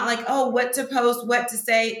you're not like, oh, what to post, what to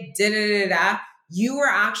say, da-da-da-da. You are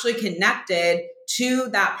actually connected to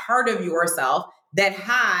that part of yourself that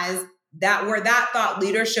has that, where that thought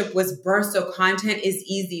leadership was birthed. So content is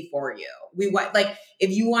easy for you. We want, like,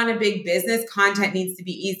 if you want a big business, content needs to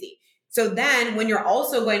be easy. So then when you're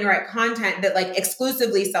also going to write content that like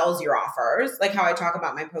exclusively sells your offers, like how I talk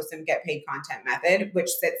about my post and get paid content method, which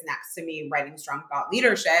sits next to me writing strong thought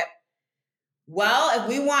leadership. Well, if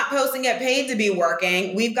we want post and get paid to be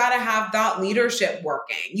working, we've got to have thought leadership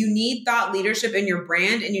working. You need thought leadership in your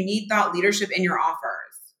brand and you need thought leadership in your offers,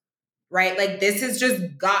 right? Like this has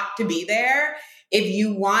just got to be there if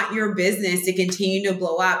you want your business to continue to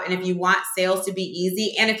blow up and if you want sales to be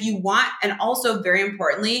easy. And if you want, and also very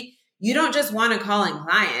importantly, you don't just want to call in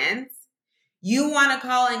clients. You want to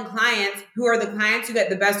call in clients who are the clients who get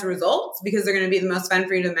the best results because they're going to be the most fun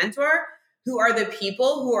for you to mentor, who are the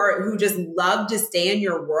people who just love to stay in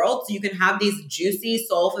your world so you can have these juicy,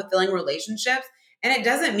 soul-fulfilling relationships. And it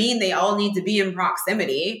doesn't mean they all need to be in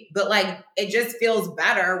proximity, but like it just feels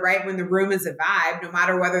better, right? When the room is a vibe, no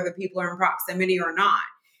matter whether the people are in proximity or not.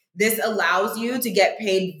 This allows you to get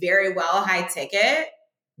paid very well, high ticket,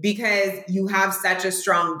 because you have such a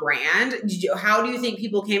strong brand. How do you think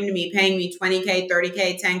people came to me paying me $20K,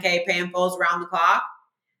 $30K, $10K, paying fulls around the clock?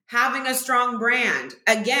 Having a strong brand.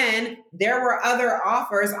 Again, there were other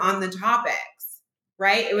offers on the topics,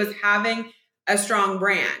 right? It was having a strong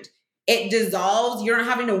brand. It dissolves. You're not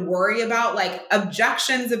having to worry about like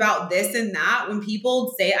objections about this and that. When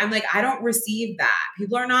people say, I'm like, I don't receive that.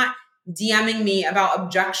 People are not DMing me about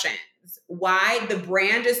objections. Why? The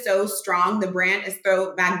brand is so strong. The brand is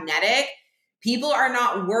so magnetic. People are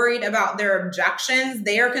not worried about their objections.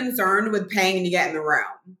 They are concerned with paying to get in the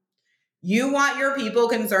room. You want your people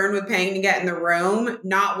concerned with paying to get in the room,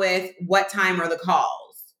 not with what time are the calls.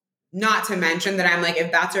 Not to mention that I'm like,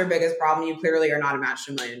 if that's your biggest problem, you clearly are not a match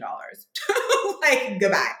to $1 million. Like,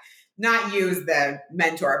 goodbye. Not use the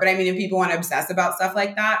mentor. But I mean, if people want to obsess about stuff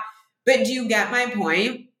like that. But do you get my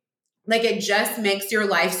point? Like, it just makes your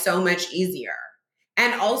life so much easier.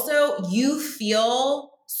 And also, you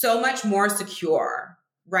feel so much more secure,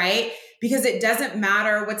 right? Because it doesn't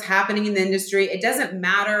matter what's happening in the industry. It doesn't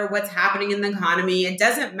matter what's happening in the economy. It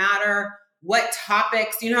doesn't matter what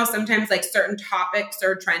topics, you know how sometimes like certain topics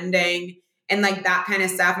are trending and like that kind of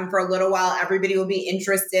stuff. And for a little while, everybody will be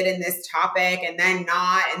interested in this topic and then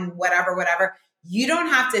not, and whatever. You don't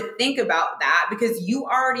have to think about that because you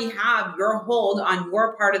already have your hold on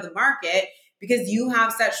your part of the market because you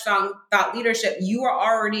have such strong thought leadership. You are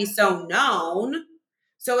already so known.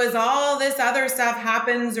 So as all this other stuff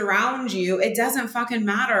happens around you, it doesn't fucking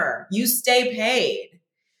matter. You stay paid.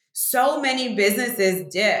 So many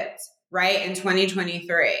businesses dipped, right, in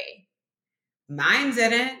 2023. Mine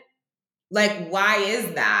didn't. Like, why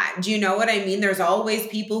is that? Do you know what I mean? There's always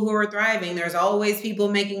people who are thriving. There's always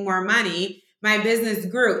people making more money. My business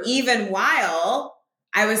grew. Even while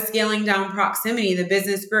I was scaling down proximity, the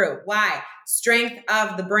business grew. Why? Strength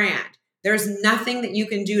of the brand. There's nothing that you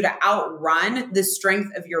can do to outrun the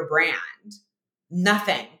strength of your brand.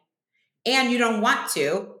 Nothing. And you don't want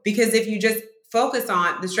to, because if you just focus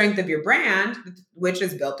on the strength of your brand, which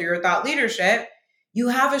is built through your thought leadership, you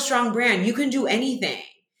have a strong brand. You can do anything.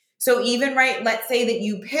 So even, right, let's say that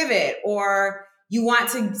you pivot or you want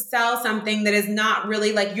to sell something that is not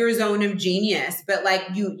really like your zone of genius, but like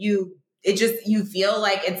you feel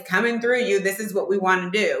like it's coming through you. This is what we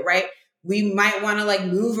want to do, right? We might want to like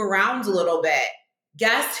move around a little bit.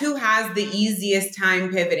 Guess who has the easiest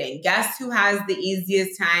time pivoting? Guess who has the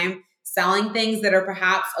easiest time selling things that are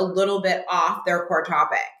perhaps a little bit off their core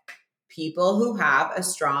topic? People who have a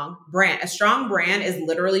strong brand. A strong brand is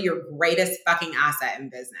literally your greatest fucking asset in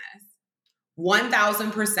business.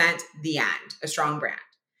 1000% the end, a strong brand.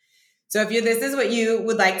 So if this is what you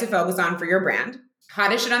would like to focus on for your brand,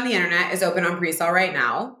 Hottest Shit on the Internet is open on pre-sale right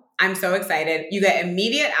now. I'm so excited. You get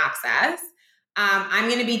immediate access. I'm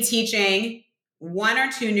going to be teaching 1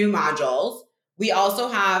 or 2 new modules. We also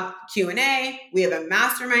have Q&A. We have a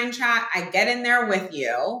mastermind chat. I get in there with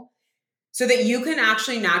you so that you can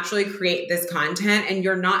actually naturally create this content and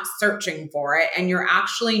you're not searching for it and you're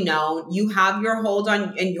actually known. You have your hold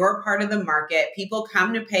on in your part of the market. People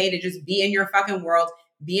come to pay to just be in your fucking world,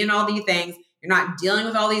 be in all these things. You're not dealing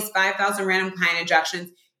with all these 5,000 random client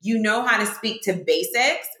injections. You know how to speak to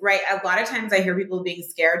basics, right? A lot of times I hear people being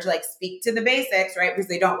scared to like speak to the basics, right? Because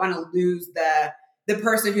they don't want to lose the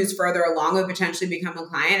person who's further along would potentially become a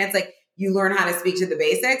client. It's like you learn how to speak to the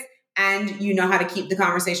basics. and you know how to keep the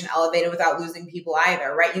conversation elevated without losing people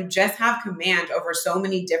either, right? You just have command over so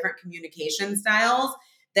many different communication styles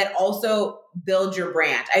that also build your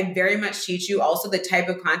brand. I very much teach you also the type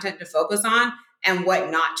of content to focus on and what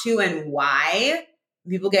not to and why.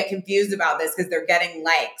 People get confused about this because they're getting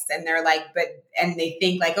likes and they're like, and they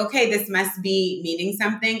think like, okay, this must be meaning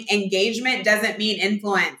something. Engagement doesn't mean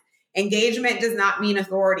influence. Engagement does not mean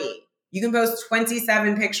authority. You can post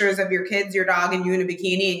 27 pictures of your kids, your dog, and you in a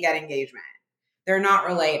bikini and get engagement. They're not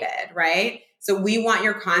related, right? So we want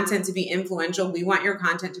your content to be influential. We want your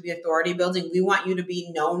content to be authority building. We want you to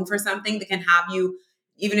be known for something that can have you,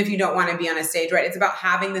 even if you don't want to be on a stage, right? It's about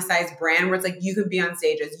having the size brand where it's like you could be on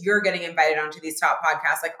stages. You're getting invited onto these top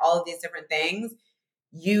podcasts, like all of these different things.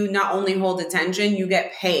 You not only hold attention, you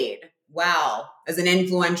get paid well as an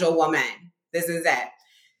influential woman. This is it.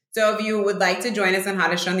 So if you would like to join us on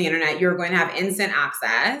Hottest Show on the Internet, you're going to have instant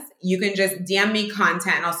access. You can just DM me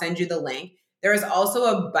content and I'll send you the link. There is also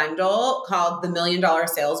a bundle called the $1 Million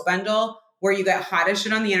Sales Bundle where you get Hottest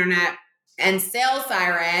Shit on the Internet and Sales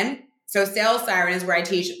Siren. So Sales Siren is where I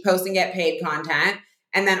teach post and get paid content.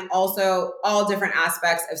 And then also all different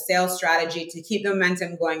aspects of sales strategy to keep the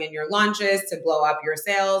momentum going in your launches, to blow up your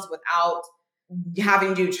sales without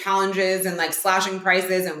having to do challenges and like slashing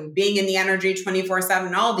prices and being in the energy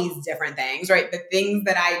 24/7, all these different things, right? The things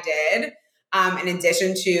that I did, in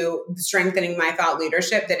addition to strengthening my thought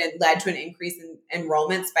leadership, that it led to an increase in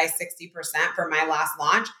enrollments by 60% for my last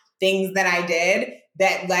launch. Things that I did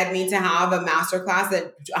that led me to have a masterclass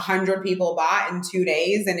that 100 people bought in 2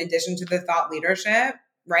 days, in addition to the thought leadership,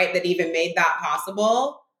 right? That even made that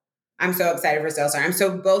possible. I'm so excited for Sales Siren.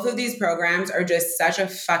 So both of these programs are just such a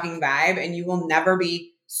fucking vibe, and you will never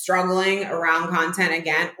be struggling around content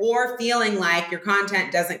again or feeling like your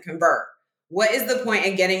content doesn't convert. What is the point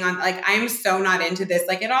of getting on? Like, I'm so not into this.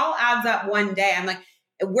 Like, it all adds up one day. I'm like,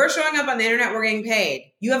 we're showing up on the internet, we're getting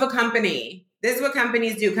paid. You have a company. This is what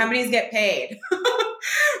companies do. Companies get paid,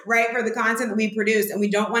 right? For the content that we produce. And we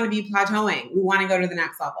don't want to be plateauing. We want to go to the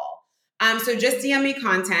next level. So just DM me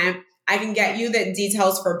content. I can get you the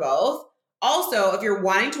details for both. Also, if you're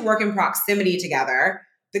wanting to work in proximity together,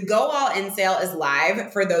 the Go All In sale is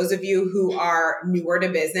live for those of you who are newer to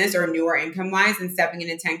business or newer income-wise and stepping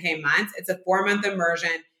into 10K months. It's a 4-month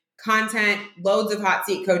immersion, content, loads of hot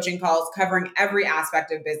seat coaching calls covering every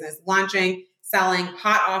aspect of business, launching, selling,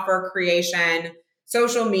 hot offer creation,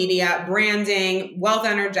 social media, branding, wealth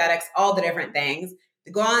energetics, all the different things.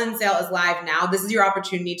 The Go All In sale is live now. This is your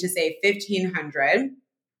opportunity to save $1,500.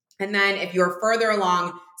 And then if you're further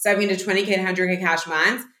along, 70 to 20K to 100K cash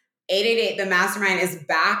months, 888, the mastermind is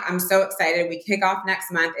back. I'm so excited. We kick off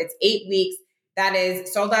next month. It's 8 weeks. That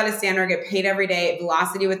is sold out as standard, get paid every day,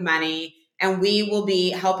 velocity with money. And we will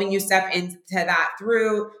be helping you step into that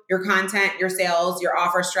through your content, your sales, your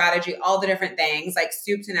offer strategy, all the different things like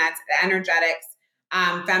soup to nuts, energetics,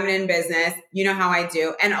 feminine business. You know how I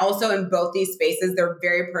do. And also in both these spaces, they're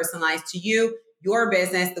very personalized to you, your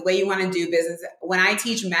business, the way you want to do business. When I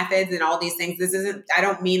teach methods and all these things, I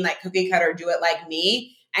don't mean like cookie cutter, do it like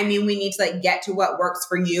me. I mean, we need to like get to what works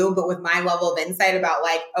for you, but with my level of insight about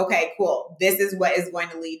like, okay, cool. This is what is going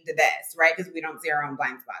to lead to this, right? Because we don't see our own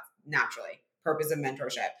blind spots naturally. Purpose of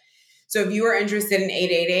mentorship. So if you are interested in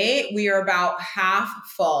 888, we are about half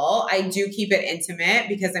full. I do keep it intimate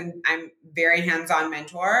because I'm very hands-on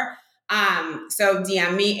mentor. So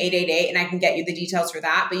DM me 888 and I can get you the details for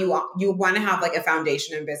that. But you want to have like a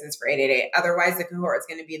foundation in business for 888. Otherwise the cohort is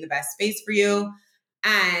going to be the best space for you.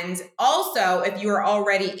 And also if you are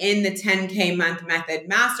already in the 10K month method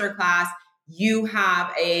masterclass, you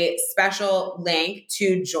have a special link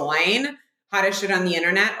to join Hottest Shit on the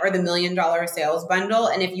Internet or the $1 Million Sales Bundle.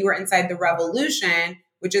 And if you are inside the Revolution,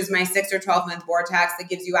 which is my 6 or 12 month vortex that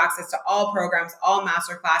gives you access to all programs, all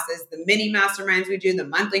masterclasses, the mini masterminds we do, the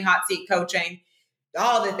monthly hot seat coaching,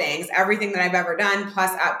 all the things, everything that I've ever done,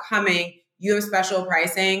 plus upcoming, you have special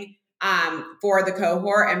pricing for the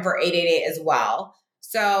cohort and for 888 as well.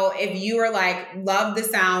 So if you are like, love the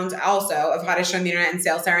sound also of Hottest Shit on the Internet and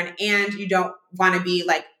Sales Siren, and you don't want to be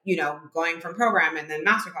like, going from program and then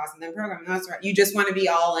masterclass and then program and masterclass, you just want to be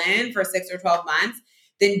all in for 6 or 12 months,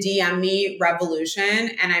 then DM me Revolution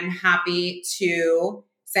and I'm happy to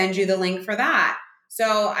send you the link for that.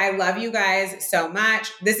 So I love you guys so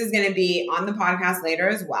much. This is going to be on the podcast later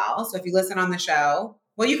as well. So if you listen on the show,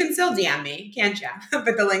 well, you can still DM me, can't you?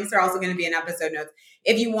 But the links are also going to be in episode notes.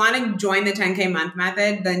 If you want to join the 10K month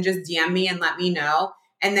method, then just DM me and let me know.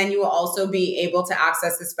 And then you will also be able to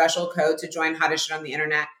access the special code to join Hottest Shit on the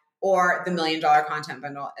Internet or the $1 Million Content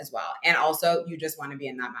Bundle as well. And also, you just want to be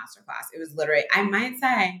in that masterclass. It was literally, I might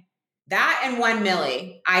say, That and 1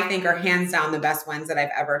 milli, I think, are hands down the best ones that I've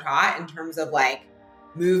ever taught in terms of like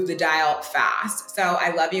move the dial fast. So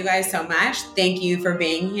I love you guys so much. Thank you for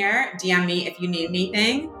being here. DM me if you need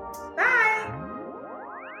anything. Bye.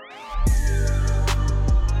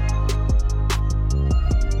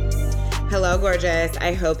 Hello, gorgeous.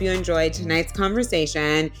 I hope you enjoyed tonight's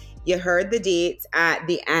conversation. You heard the deets at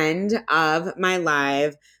the end of my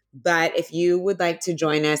live, but if you would like to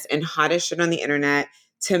join us in hottest shit on the internet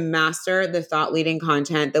to master the thought leading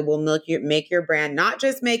content that will make your brand not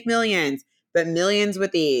just make millions, but millions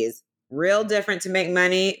with ease. Real different to make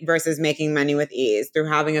money versus making money with ease through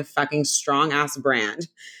having a fucking strong ass brand,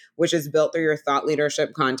 which is built through your thought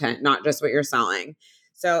leadership content, not just what you're selling.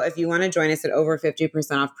 So if you want to join us at over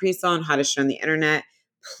 50% off pre-sale on how to shit on the internet,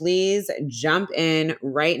 please jump in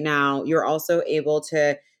right now. You're also able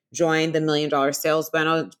to join the $1 Million Sales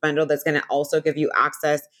Bundle that's going to also give you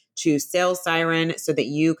access to Sales Siren so that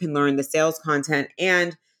you can learn the sales content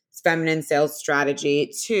and feminine sales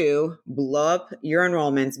strategy to blow up your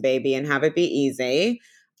enrollments, baby, and have it be easy.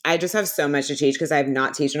 I just have so much to teach because I have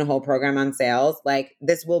not teaching a whole program on sales. Like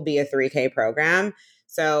this will be a 3K program.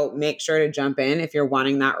 So make sure to jump in if you're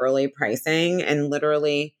wanting that early pricing. And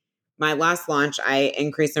literally my last launch, I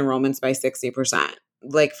increased enrollments by 60%.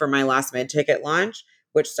 Like for my last mid-ticket launch,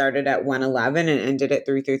 which started at 111 and ended at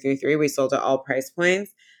 3333, we sold at all price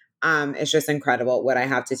points. It's just incredible what I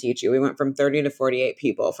have to teach you. We went from 30 to 48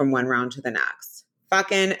 people from one round to the next.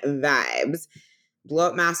 Fucking vibes. Blow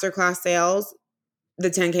up masterclass sales. The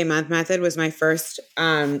 10K month method was my first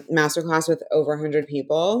masterclass with over 100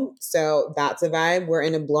 people. So that's a vibe. We're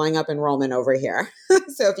in a blowing up enrollment over here.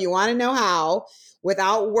 So if you want to know how,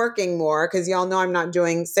 without working more, because y'all know I'm not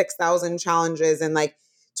doing 6,000 challenges and like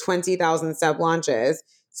 20,000 step launches.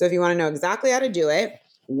 So if you want to know exactly how to do it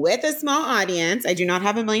with a small audience, I do not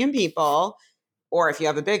have 1 million people. Or if you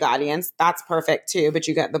have a big audience, that's perfect too, but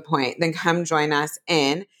you get the point. Then come join us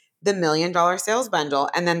in the $1 Million Sales Bundle.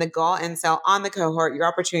 And then the goal and sale on the cohort, your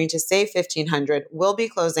opportunity to save $1,500 will be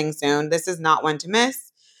closing soon. This is not one to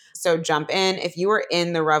miss. So jump in. If you are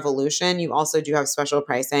in the revolution, you also do have special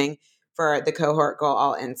pricing for the cohort Go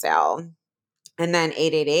All In sale. And then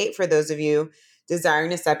 888, for those of you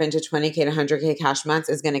desiring to step into 20K to 100K cash months,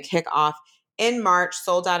 is going to kick off in March.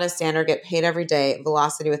 Sold out as standard, get paid every day.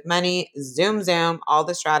 Velocity with money, zoom, all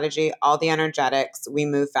the strategy, all the energetics. We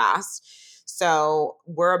move fast. So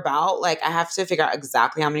we're about I have to figure out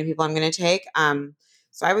exactly how many people I'm going to take.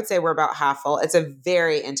 So I would say we're about half full. It's a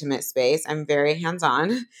very intimate space. I'm very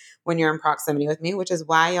hands-on when you're in proximity with me, which is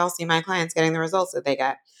why y'all see my clients getting the results that they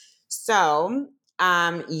get. So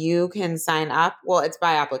you can sign up. Well, it's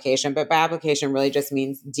by application, but by application really just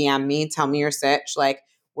means DM me, tell me your sitch. Like,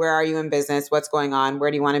 where are you in business? What's going on?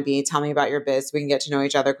 Where do you want to be? Tell me about your biz so we can get to know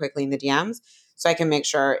each other quickly in the DMs so I can make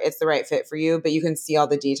sure it's the right fit for you. But you can see all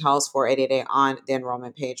the details for 888 on the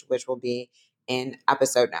enrollment page, which will be in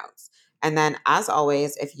episode notes. And then as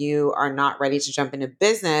always, if you are not ready to jump into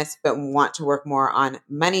business but want to work more on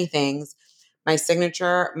money things, my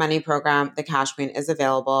signature money program, The Cash Queen, is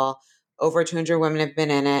available. Over 200 women have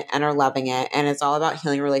been in it and are loving it. And it's all about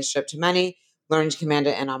healing relationship to money, learning to command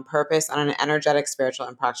it in on purpose on an energetic, spiritual,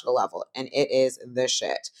 and practical level. And it is the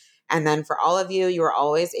shit. And then for all of you, you are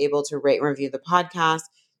always able to rate and review the podcast,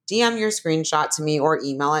 DM your screenshot to me or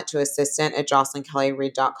email it to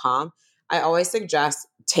assistant@jocelynkellyreid.com. I always suggest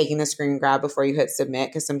taking the screen grab before you hit submit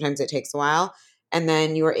because sometimes it takes a while. And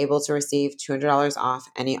then you are able to receive $200 off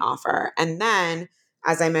any offer. And then,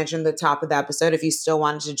 as I mentioned at the top of the episode, if you still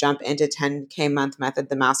wanted to jump into 10K month method,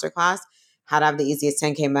 the masterclass, how to have the easiest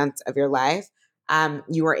 10K months of your life,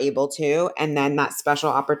 you are able to. And then that special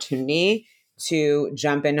opportunity to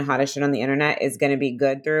jump into how to shit on the internet is going to be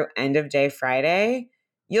good through end of day Friday.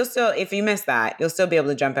 You'll still, if you miss that, you'll still be able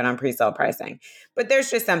to jump in on pre-sale pricing. But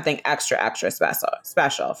there's just something extra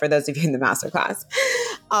special for those of you in the masterclass.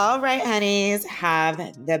 All right, honeys, have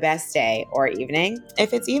the best day or evening,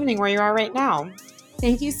 if it's evening where you are right now.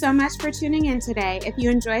 Thank you so much for tuning in today. If you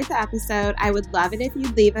enjoyed the episode, I would love it if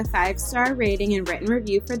you'd leave a 5-star rating and written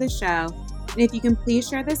review for the show. And if you can please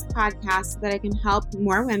share this podcast so that I can help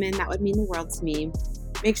more women, that would mean the world to me.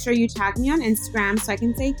 Make sure you tag me on Instagram so I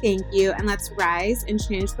can say thank you, and let's rise and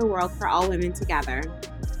change the world for all women together.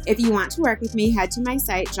 If you want to work with me, head to my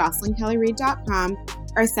site, jocelynkellyreid.com,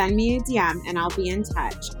 or send me a DM and I'll be in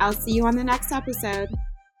touch. I'll see you on the next episode.